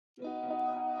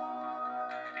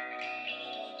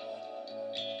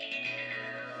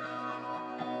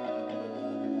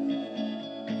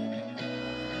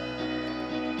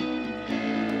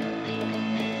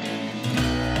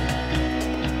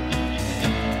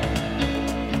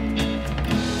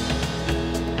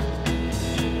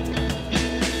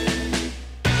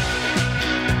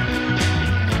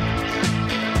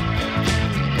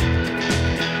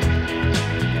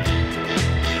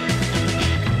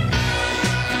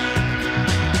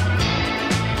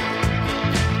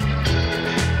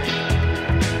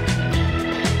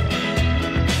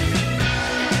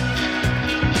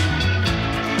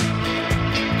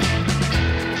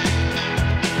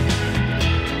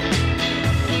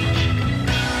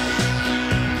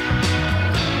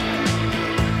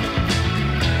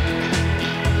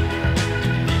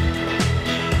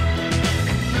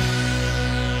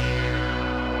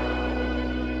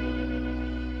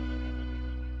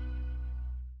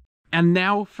And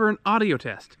now for an audio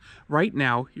test. Right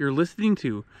now, you're listening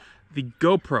to the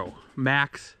GoPro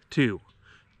Max 2.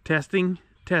 Testing,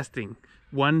 testing.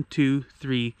 1, 2,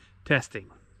 3,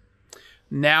 testing.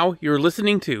 Now you're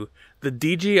listening to the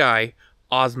DJI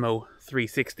Osmo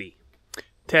 360.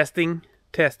 Testing,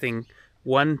 testing.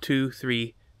 1, 2,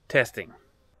 3, testing.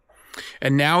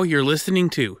 And now you're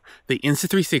listening to the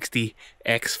Insta360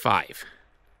 X5.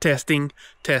 Testing,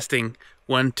 testing.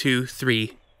 1, 2,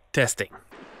 3, testing.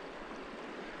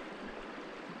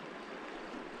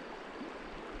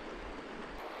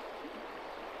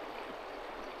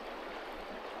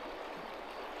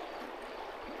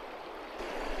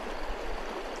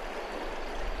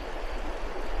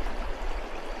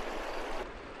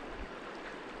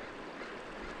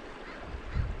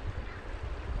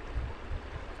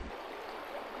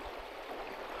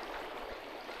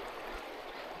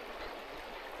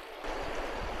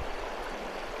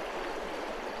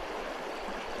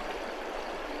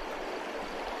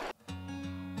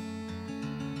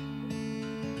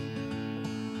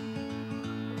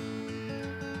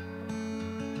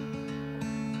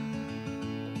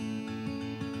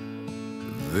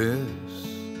 This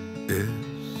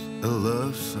is a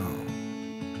love song,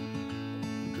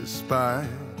 despite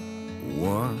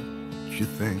what you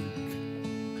think.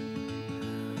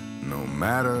 No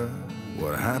matter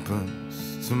what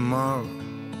happens tomorrow,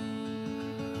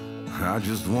 I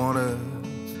just wanted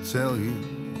to tell you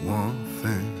one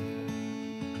thing.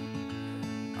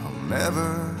 I'll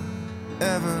never,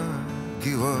 ever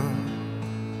give up.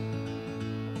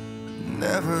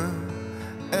 Never,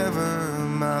 ever,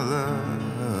 my love.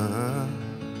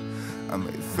 I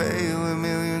may fail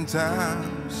 1,000,000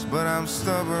 times, but I'm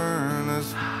stubborn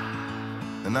as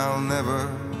and I'll never,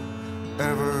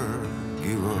 ever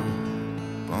give up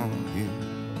on you.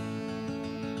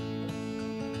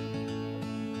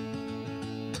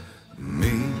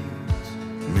 Meet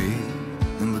me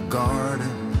in the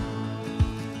garden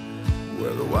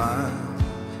where the wildflowers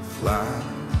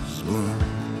bloom.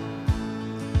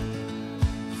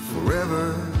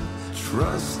 Forever,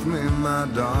 trust me, my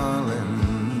darling,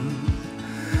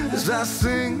 as I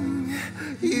sing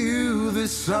you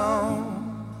this song.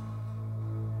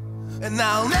 And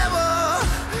I'll never,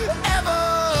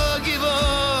 ever give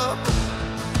up.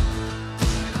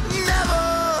 Never,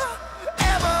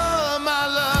 ever, my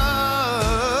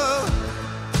love.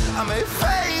 I may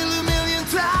fail 1,000,000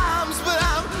 times, but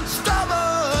I'm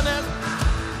stubborn,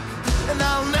 and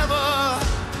I'll never,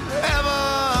 ever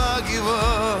give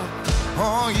up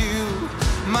on you,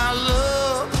 my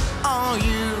love, on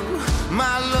you,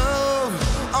 my love,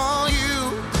 on you,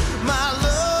 my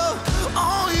love,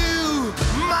 on you,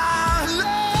 my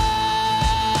love.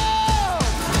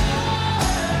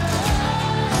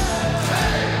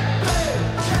 Hey, hey,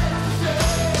 hey,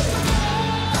 hey.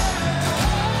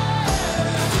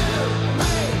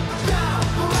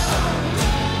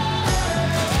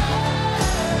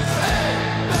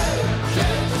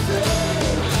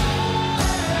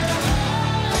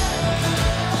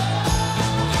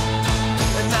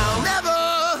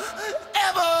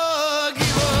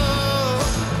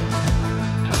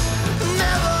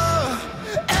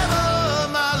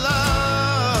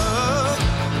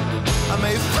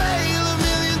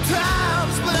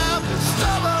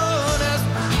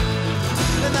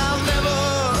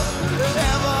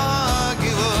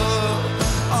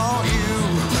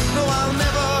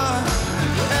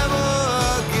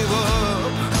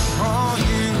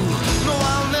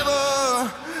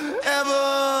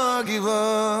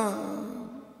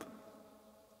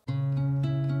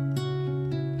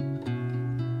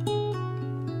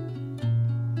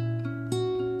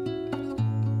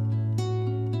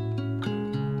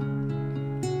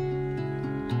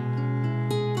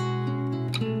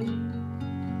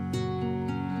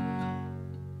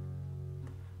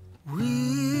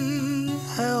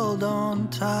 held on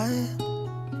tight,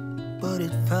 but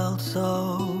it felt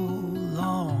so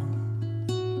long.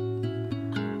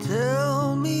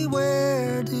 Tell me,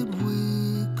 where did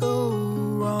we go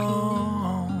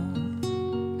wrong?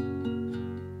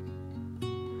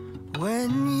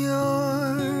 When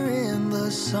you're in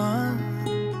the sun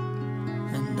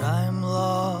and I'm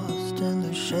lost in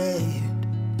the shade,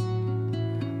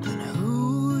 then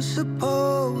who's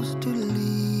supposed to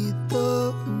lead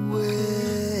the way?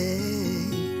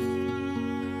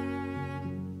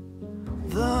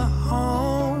 The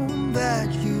home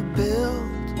that you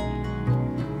built,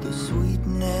 the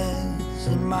sweetness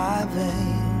in my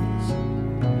veins,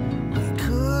 we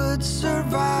could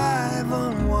survive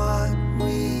on what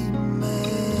remains.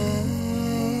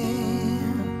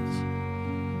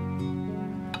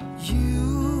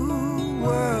 You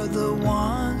were the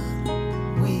one,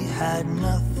 we had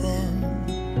nothing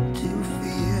to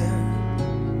fear.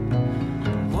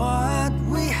 What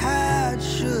we had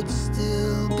should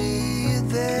still be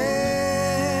there.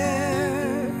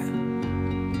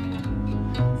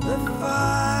 The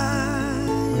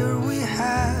fire we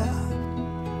have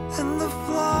and the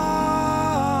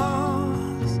flaws,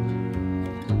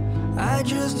 I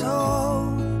just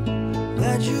hope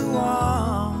that you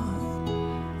want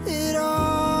it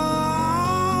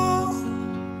all,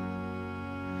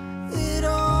 it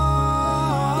all.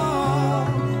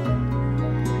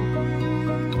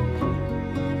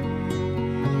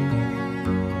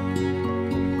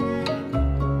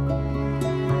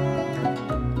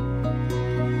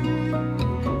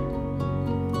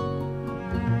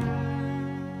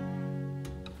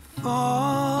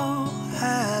 Fall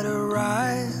had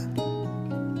arrived,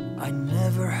 I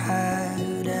never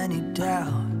had any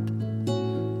doubt.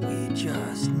 We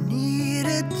just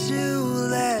needed to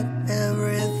let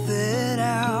everything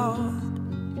out.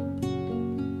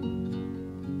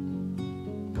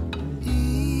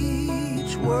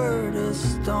 Each word a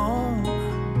stone,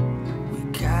 we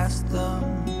cast them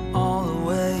all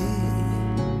away.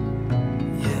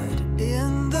 Yet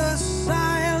in the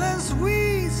silence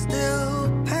we still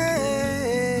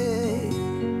pay.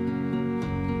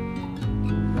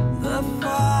 The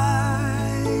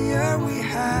fire we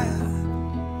had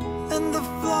and the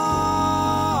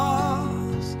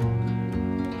flaws,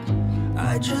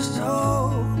 I just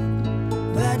hope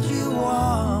that you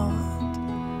want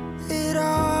it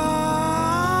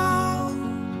all,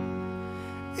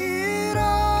 it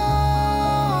all.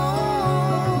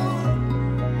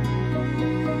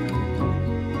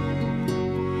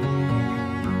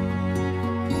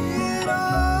 It all.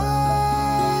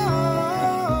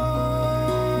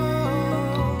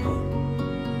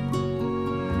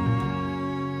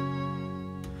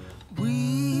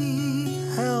 We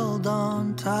held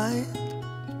on tight,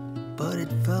 but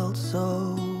it felt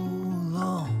so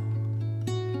long.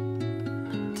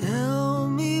 Tell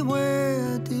me,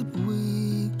 where did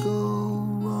we go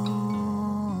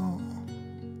wrong?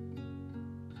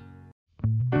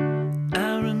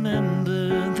 I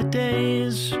remember the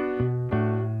days,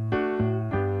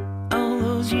 all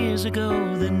those years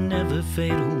ago that never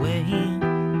fade away.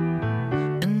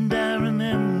 And I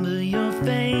remember your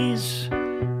face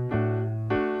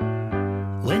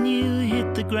when you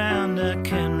hit the ground. I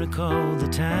can recall the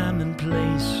time and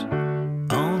place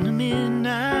on a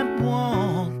midnight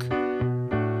walk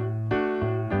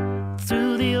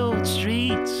through the old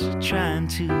streets, trying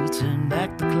to turn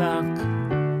back the clock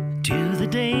to the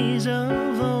days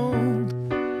of old,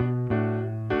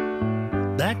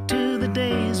 back to the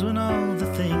days when all the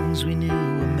things we knew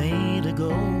were made of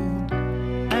gold.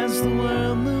 As the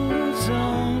world moves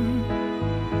on,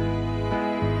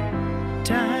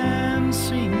 time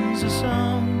sings a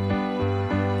song.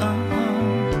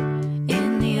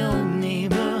 In the old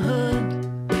neighborhood,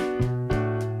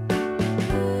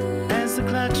 as the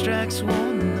clock strikes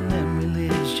one, the memory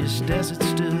lives just as it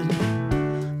stood,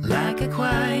 like a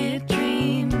quiet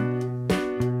dream.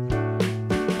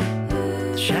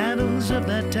 The shadows of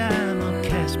that time are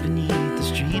cast beneath the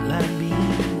streetlight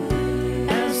beam.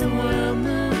 As the world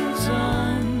moves